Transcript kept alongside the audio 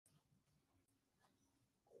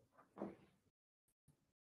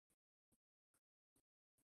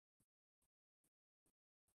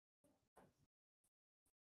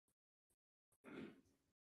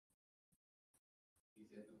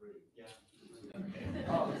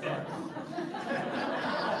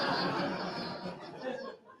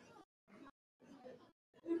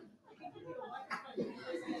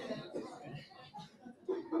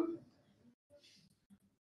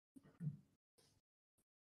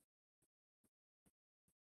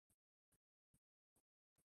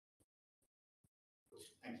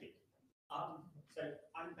Thank you. So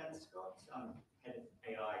I'm Ben Scott. I'm head of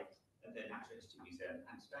AI at the Natural History Museum,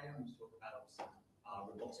 and today I'm going to talk about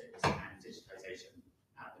robotics and digitisation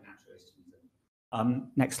at the Natural History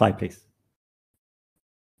Museum. Next slide, please.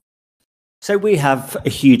 So we have a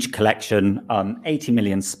huge collection, 80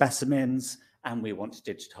 million specimens, and we want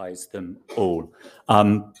to digitise them all.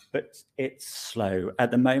 But it's slow.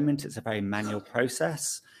 At the moment, it's a very manual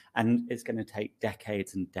process, and it's going to take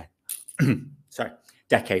decades and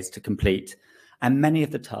decades to complete. And many of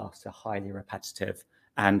the tasks are highly repetitive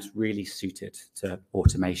and really suited to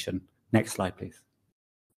automation. Next slide, please.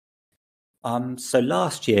 So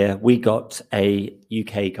last year, we got a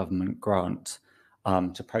UK government grant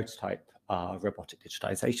to prototype robotic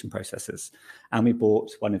digitisation processes. And we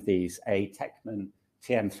bought one of these, a Techman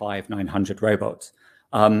SYM05 robot.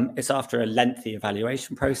 It's after a lengthy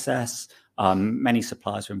evaluation process. Many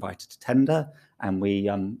suppliers were invited to tender, and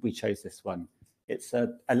we chose this one. It's a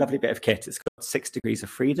lovely bit of kit. It's got 6 degrees of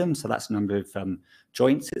freedom, so that's the number of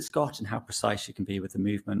joints it's got and how precise you can be with the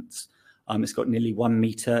movements. It's got nearly 1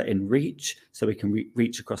 meter in reach, so we can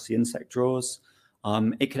reach across the insect drawers.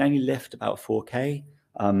 It can only lift about 4K.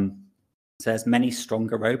 So there's many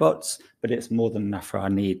stronger robots, but it's more than enough for our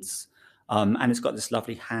needs. And it's got this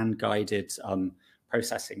lovely hand-guided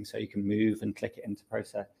processing, so you can move and click it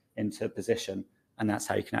into position, and that's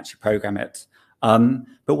how you can actually program it.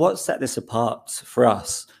 But what set this apart for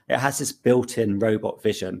us, it has this built-in robot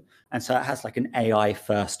vision. And so it has like an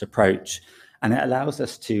AI-first approach. And it allows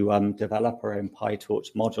us to develop our own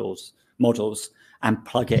PyTorch models and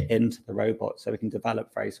plug it into the robot so we can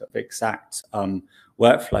develop very sort of exact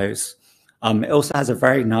workflows. It also has a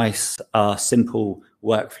very nice, simple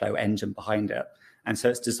workflow engine behind it. And so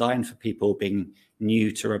it's designed for people being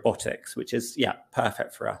new to robotics, which is, yeah,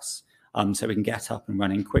 perfect for us. So we can get up and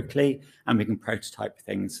running quickly, and we can prototype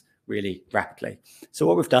things really rapidly. So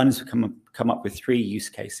what we've done is we've come up with 3 use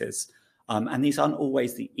cases. And these aren't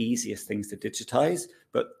always the easiest things to digitize,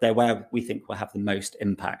 but they're where we think will have the most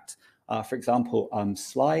impact. For example,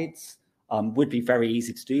 slides would be very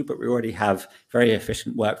easy to do, but we already have very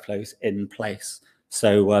efficient workflows in place.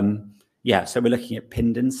 So yeah, so we're looking at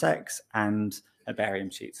pinned insects and herbarium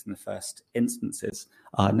sheets in the first instances.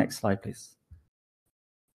 Next slide, please.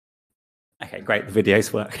 Okay, great, the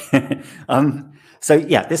videos work. So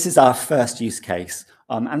yeah, this is our first use case.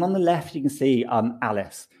 And on the left, you can see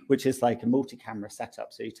Alice, which is like a multi-camera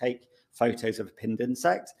setup. So you take photos of a pinned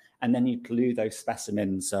insect, and then you glue those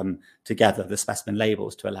specimens together, the specimen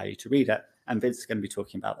labels, to allow you to read it. And Vince is going to be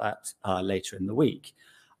talking about that later in the week.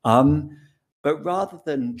 But rather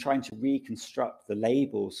than trying to reconstruct the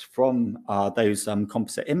labels from those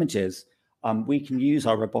composite images, we can use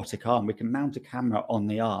our robotic arm. We can mount a camera on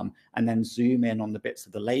the arm and then zoom in on the bits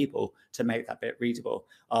of the label to make that bit readable.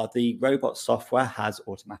 The robot software has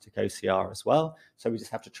automatic OCR as well. So we just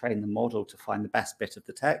have to train the model to find the best bit of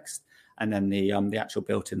the text, and then the actual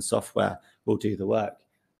built-in software will do the work.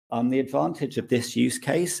 The advantage of this use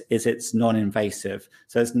case is it's non-invasive.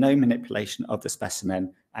 So there's no manipulation of the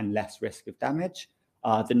specimen and less risk of damage.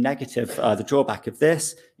 The drawback of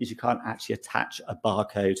this is you can't actually attach a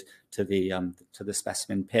barcode to the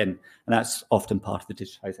specimen pin, and that's often part of the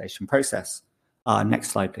digitization process. Next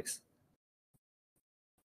slide, please.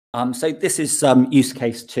 So this is use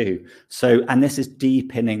case 2. And this is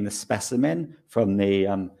depinning the specimen from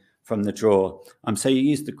the drawer. So you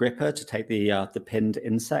use the gripper to take the pinned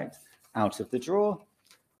insect out of the drawer,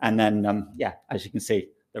 and then yeah, as you can see,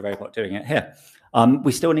 the robot doing it here.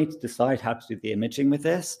 We still need to decide how to do the imaging with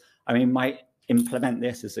this. I mean, might implement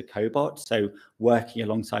this as a cobot, so working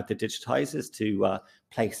alongside the digitizers to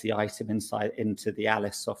place the item into the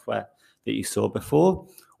Alice software that you saw before,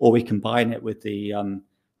 or we combine it with the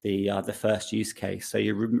first use case. So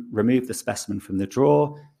you remove the specimen from the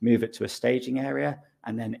drawer, move it to a staging area,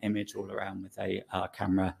 and then image all around with a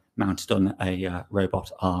camera mounted on a robot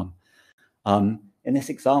arm. In this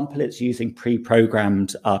example, it's using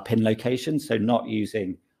pre-programmed pin locations, so not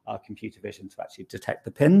using computer vision to actually detect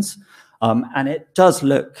the pins. And it does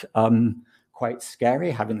look quite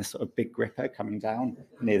scary, having this sort of big gripper coming down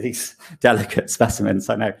near these delicate specimens,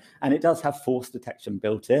 I know. And it does have force detection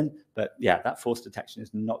built in, but yeah, that force detection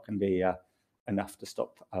is not going to be enough to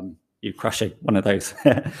stop you crushing one of those.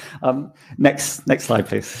 Next slide,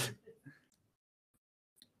 please.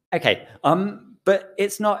 Okay, But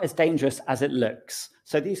it's not as dangerous as it looks.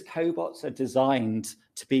 So these cobots are designed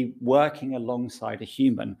to be working alongside a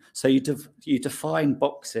human. So you define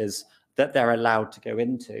boxes that they're allowed to go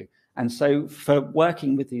into. And so for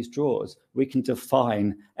working with these drawers, we can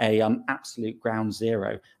define a absolute ground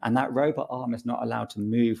zero. And that robot arm is not allowed to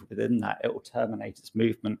move within that. It will terminate its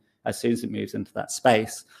movement as soon as it moves into that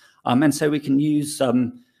space. And so we can use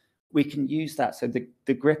that. So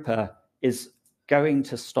the gripper is going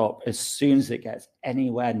to stop as soon as it gets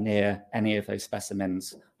anywhere near any of those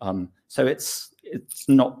specimens. So it's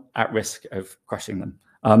not at risk of crushing them.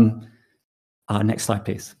 Next slide,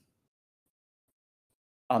 please.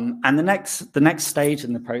 And the next stage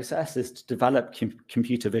in the process is to develop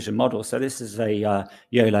computer vision models. So this is a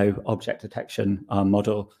YOLO object detection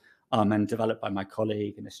model and developed by my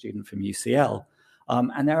colleague and a student from UCL.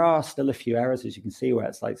 And there are still a few errors, as you can see, where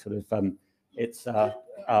it's like sort of it's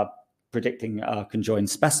predicting conjoined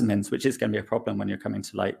specimens, which is going to be a problem when you're coming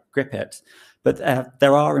to like grip it. But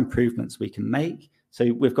there are improvements we can make.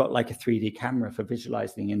 So we've got like a 3D camera for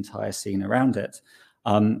visualizing the entire scene around it,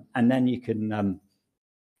 and then you can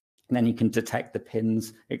detect the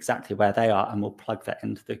pins exactly where they are, and we'll plug that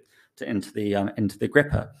into the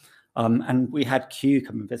gripper. And we had Q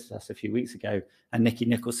come and visit us a few weeks ago, and Nikki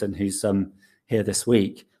Nicholson, who's here this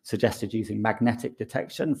week, suggested using magnetic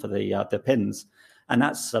detection for the pins. And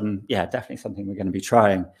that's definitely something we're going to be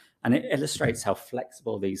trying. And it illustrates how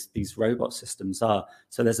flexible these robot systems are.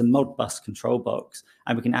 So there's a Modbus control box,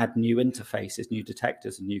 and we can add new interfaces, new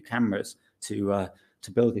detectors, and new cameras to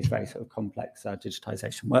build these very sort of complex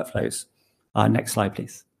digitization workflows. Next slide,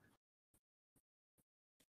 please.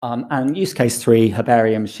 And use case 3,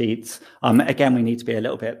 herbarium sheets. Again, we need to be a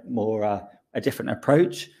little bit more a different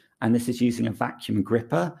approach. And this is using a vacuum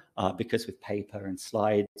gripper because with paper and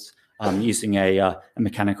slides, using a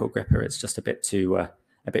mechanical gripper, it's just a bit too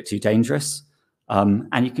dangerous.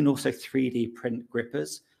 And you can also 3D print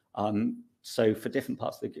grippers. So for different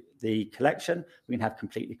parts of the collection, we can have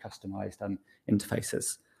completely customized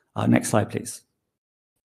interfaces. Next slide, please.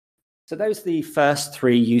 So those are the first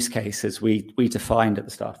 3 use cases we defined at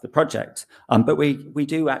the start of the project. But we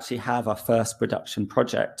do actually have our first production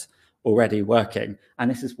project already working, and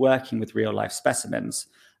this is working with real life specimens.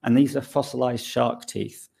 And these are fossilized shark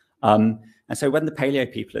teeth. And so when the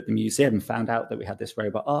paleo people at the museum found out that we had this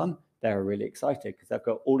robot arm, they were really excited because they've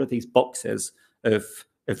got all of these boxes of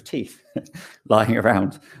teeth lying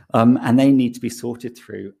around, and they need to be sorted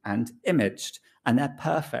through and imaged. And they're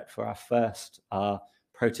perfect for our first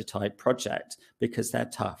prototype project because they're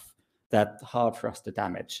tough. They're hard for us to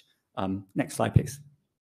damage. Next slide, please.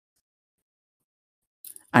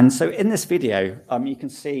 And so in this video, you can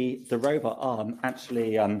see the robot arm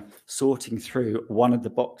actually sorting through one of the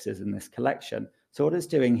boxes in this collection. So what it's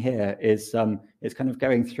doing here is it's kind of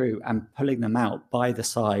going through and pulling them out by the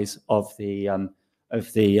size of the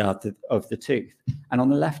tooth. And on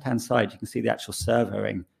the left-hand side, you can see the actual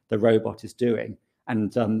servoing the robot is doing.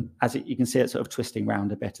 And you can see it sort of twisting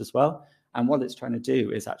around a bit as well. And what it's trying to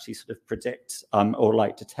do is actually sort of predict or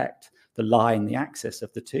like detect the line, the axis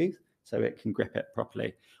of the tooth, so it can grip it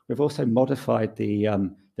properly. We've also modified the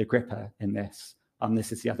gripper in this.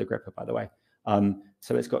 This is the other gripper, by the way.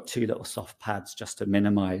 So it's got 2 little soft pads just to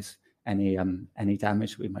minimize any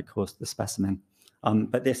damage we might cause to the specimen.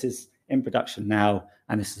 But this is in production now,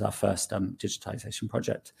 and this is our first digitization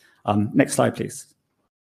project. Next slide, please.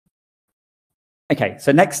 Okay,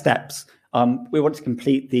 so next steps. We want to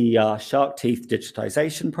complete the shark teeth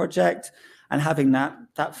digitization project, and having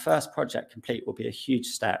that first project complete will be a huge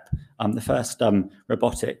step. The first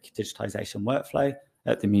robotic digitization workflow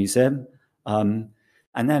at the museum.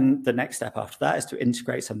 And then the next step after that is to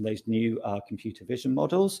integrate some of those new computer vision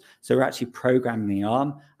models. So we're actually programming the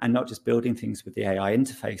arm and not just building things with the AI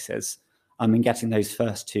interfaces, and getting those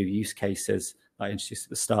first 2 use cases I introduced at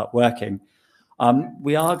the start working.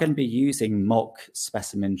 We are going to be using mock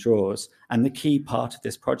specimen drawers, and the key part of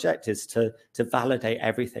this project is to validate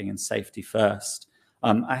everything in safety first.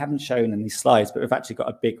 I haven't shown in these slides, but we've actually got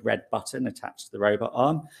a big red button attached to the robot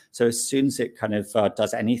arm. So as soon as it kind of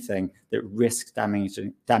does anything that risks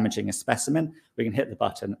damaging a specimen, we can hit the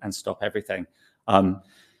button and stop everything. And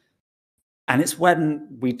it's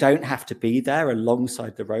when we don't have to be there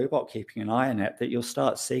alongside the robot, keeping an eye on it, that you'll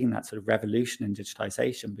start seeing that sort of revolution in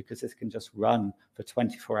digitization, because this can just run for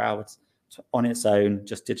 24 hours on its own,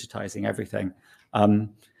 just digitizing everything.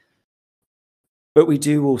 But we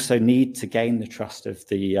do also need to gain the trust of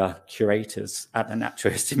the curators at the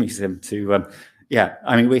Natural History Museum to Yeah,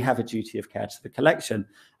 I mean, we have a duty of care to the collection,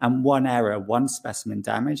 and one error, one specimen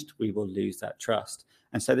damaged, we will lose that trust.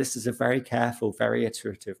 And so this is a very careful, very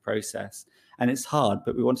iterative process. And it's hard,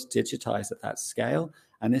 but we want to digitize at that scale.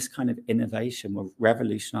 And this kind of innovation will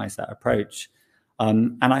revolutionize that approach.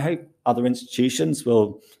 And I hope other institutions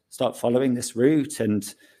will start following this route, and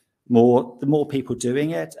the more people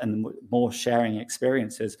doing it and the more sharing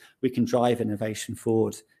experiences, we can drive innovation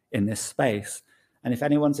forward in this space. And if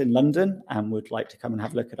anyone's in London and would like to come and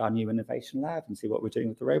have a look at our new innovation lab and see what we're doing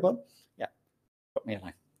with the robot, yeah, drop me a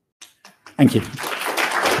line. Thank you.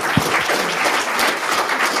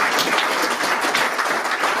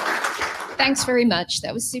 Thanks very much.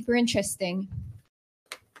 That was super interesting.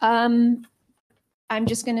 I'm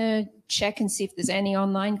just going to check and see if there's any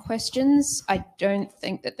online questions. I don't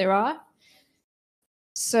think that there are.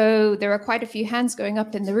 So there are quite a few hands going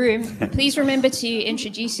up in the room. Please remember to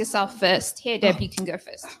introduce yourself first. Here, Deb, you can go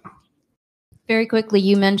first. Very quickly,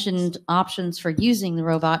 you mentioned options for using the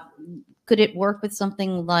robot. Could it work with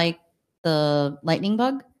something like the lightning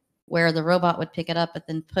bug, where the robot would pick it up and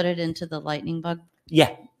then put it into the lightning bug?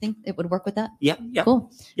 Yeah. Think it would work with that? Yeah. Yeah.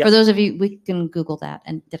 Cool. Yeah. For those of you, we can Google that.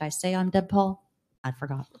 And did I say I'm Deb Paul? I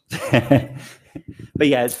forgot. But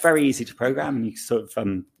yeah, it's very easy to program, and you sort of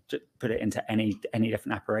put it into any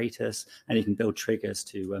different apparatus, and you can build triggers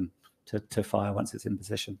to fire once it's in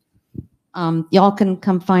position. Y'all can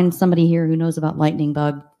come find somebody here who knows about lightning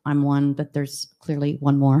bug. I'm one, but there's clearly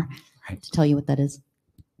one more to tell you what that is.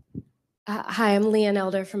 Hi, I'm Leanne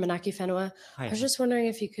Elder from Anaki Whenua. Hi. I was just wondering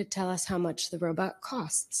if you could tell us how much the robot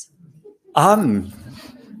costs. Am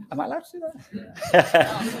I allowed to do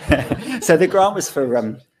that? So the grant was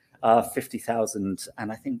for 50,000,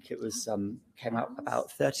 and I think it was came out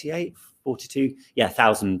about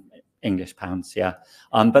 42,000 English pounds. Yeah,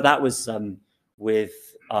 but that was with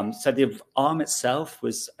so the arm itself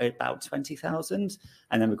was about 20,000,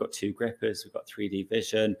 and then we've got 2 grippers, we've got 3D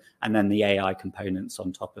vision, and then the AI components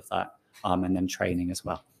on top of that, and then training as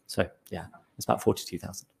well. So yeah, it's about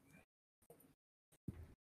 42,000.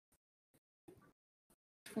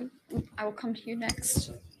 I will come to you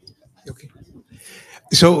next. Okay.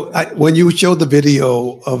 So when you showed the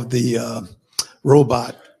video of the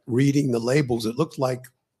robot reading the labels, it looked like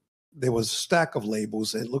there was a stack of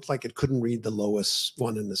labels, and it looked like it couldn't read the lowest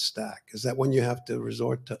one in the stack. Is that when you have to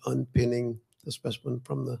resort to unpinning the specimen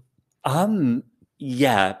from the?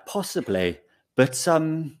 Yeah, possibly, but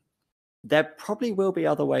there probably will be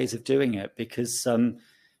other ways of doing it, because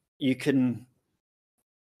you can.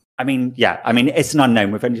 I mean, it's an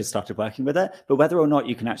unknown. We've only just started working with it, but whether or not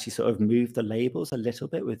you can actually sort of move the labels a little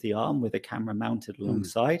bit with the arm, with a camera mounted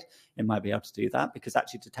alongside, it might be able to do that, because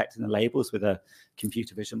actually detecting the labels with a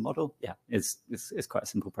computer vision model, yeah, is quite a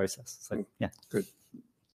simple process. So yeah, good.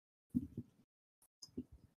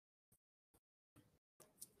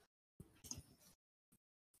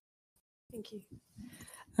 Thank you.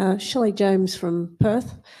 Shelley James from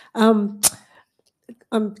Perth.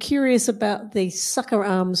 I'm curious about the sucker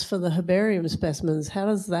arms for the herbarium specimens. How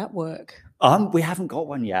does that work? We haven't got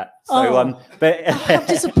one yet. So, but how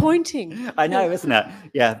disappointing. I know, isn't it?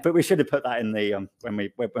 Yeah, but we should have put that in the when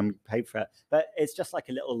we paid for it. But it's just like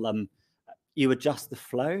a little you adjust the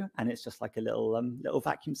flow, and it's just like a little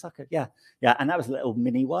vacuum sucker. Yeah, and that was a little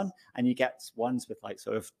mini one, and you get ones with like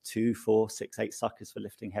sort of 2, 4, 6, 8 suckers for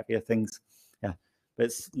lifting heavier things. Yeah, but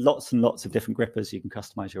it's lots and lots of different grippers you can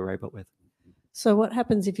customize your robot with. So what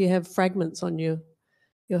happens if you have fragments on your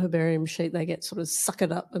herbarium sheet? They get sort of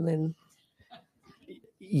suckered up and then...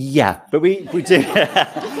 Yeah, but we do.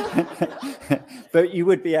 But you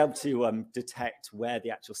would be able to detect where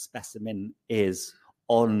the actual specimen is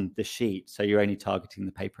on the sheet. So you're only targeting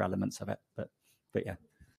the paper elements of it. But yeah.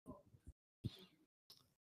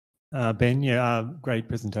 Ben, great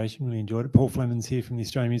presentation. Really enjoyed it. Paul Flemons here from the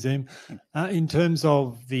Australian Museum. In terms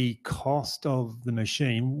of the cost of the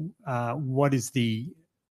machine, what is the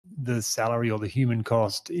salary or the human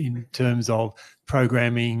cost in terms of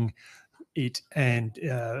programming it and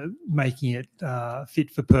making it fit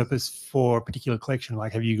for purpose for a particular collection?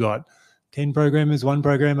 Like, have you got 10 programmers, 1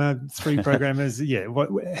 programmer, 3 programmers? Yeah.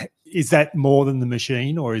 Is that more than the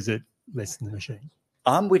machine, or is it less than the machine?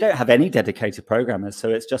 We don't have any dedicated programmers, so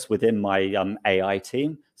it's just within my AI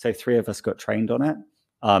team. So 3 of us got trained on it,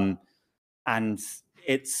 and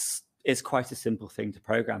it's quite a simple thing to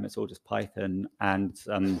program. It's all just Python and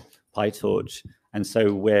PyTorch, and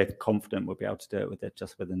so we're confident we'll be able to do it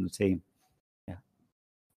just within the team. Yeah,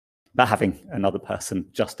 but having another person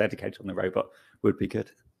just dedicated on the robot would be good.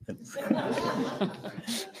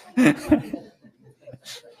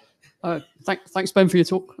 Thanks, Ben, for your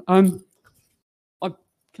talk.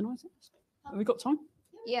 Can I? Have we got time?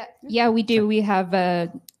 Yeah, we do. We have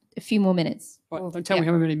a few more minutes. Right, don't tell me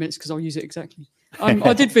how many minutes because I'll use it exactly.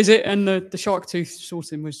 I did visit, and the shark tooth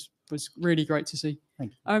sorting was really great to see.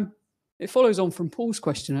 Thank you. It follows on from Paul's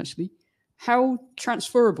question, actually. How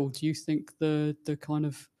transferable do you think the kind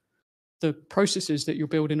of the processes that you're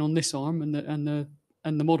building on this arm and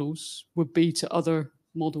the models would be to other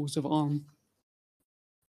models of arm?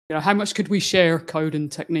 You know, how much could we share code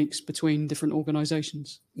and techniques between different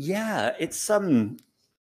organizations? Yeah, it's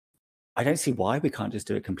I don't see why we can't just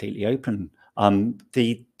do it completely open.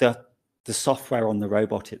 The software on the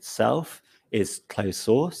robot itself is closed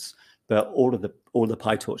source, but all the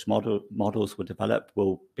PyTorch models we'll develop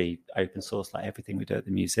will be open source, like everything we do at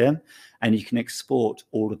the museum. And you can export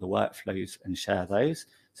all of the workflows and share those.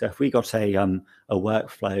 So if we got a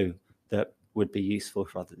workflow that would be useful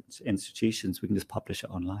for other institutions, we can just publish it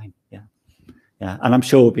online. Yeah. And I'm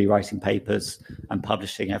sure we'll be writing papers and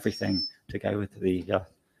publishing everything to go with the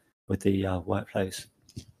workflows.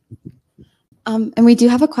 And we do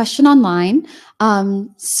have a question online.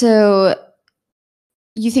 So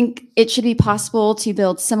you think it should be possible to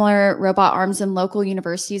build similar robot arms in local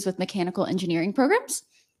universities with mechanical engineering programs?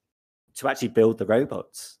 To actually build the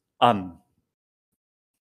robots? To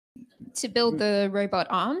build the robot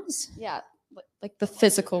arms? Yeah, like the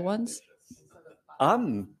physical ones.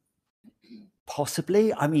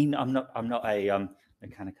 Possibly. I mean, I'm not a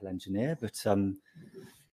mechanical engineer, but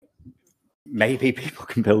maybe people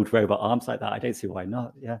can build robot arms like that. I don't see why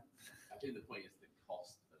not. Yeah. I think the point is the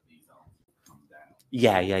cost of these arms will come down.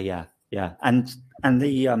 Yeah. And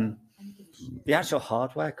the actual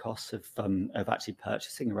hardware costs of actually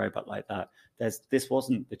purchasing a robot like that. This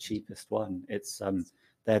wasn't the cheapest one. It's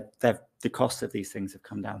the cost of these things have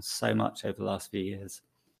come down so much over the last few years.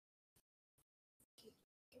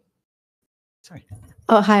 Sorry.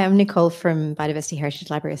 Oh, hi, I'm Nicole from Biodiversity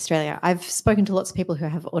Heritage Library Australia. I've spoken to lots of people who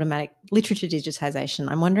have automatic literature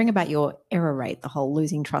digitisation. I'm wondering about your error rate, the whole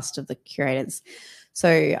losing trust of the curators.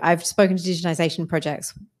 So I've spoken to digitisation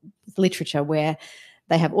projects with literature where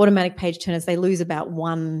they have automatic page turners. They lose about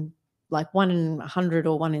one in 100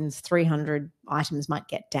 or 1 in 300 items might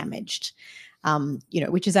get damaged,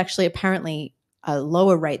 which is actually apparently a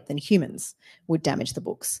lower rate than humans would damage the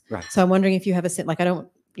books. Right. So I'm wondering if you have a set,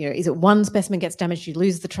 is it one specimen gets damaged, you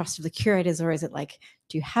lose the trust of the curators, or is it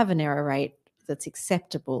do you have an error rate that's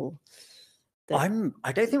acceptable? I don't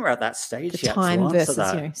think we're at that stage The yet. time to answer versus,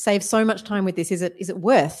 that. save so much time with this. Is it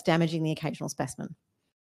worth damaging the occasional specimen?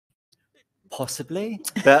 Possibly,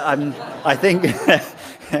 but I think,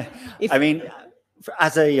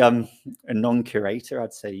 as a non-curator,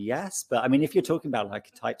 I'd say yes. But I mean, if you're talking about a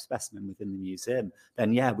type specimen within the museum,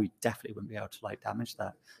 then yeah, we definitely wouldn't be able to damage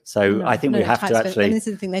that. So I think we have to actually. And this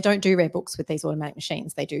is the thing: they don't do rare books with these automatic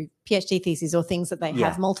machines. They do PhD theses or things that they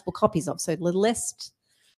have multiple copies of. So the list.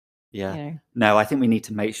 Yeah. No, I think we need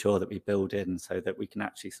to make sure that we build in so that we can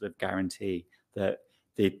actually sort of guarantee that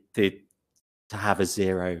to have a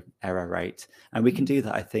zero error rate, and we can do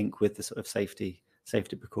that. I think with the sort of safety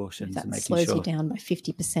precautions and making slows sure you down by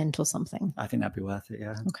 50% or something. I think that'd be worth it.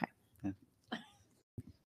 Yeah. Okay. Yeah.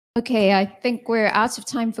 Okay, I think we're out of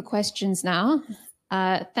time for questions now.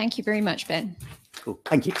 Thank you very much, Ben. Cool.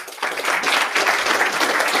 Thank you.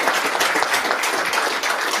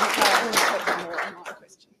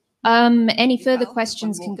 Any further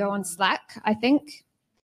questions can go on Slack, I think.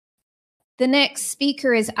 The next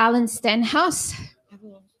speaker is Alan Stenhouse,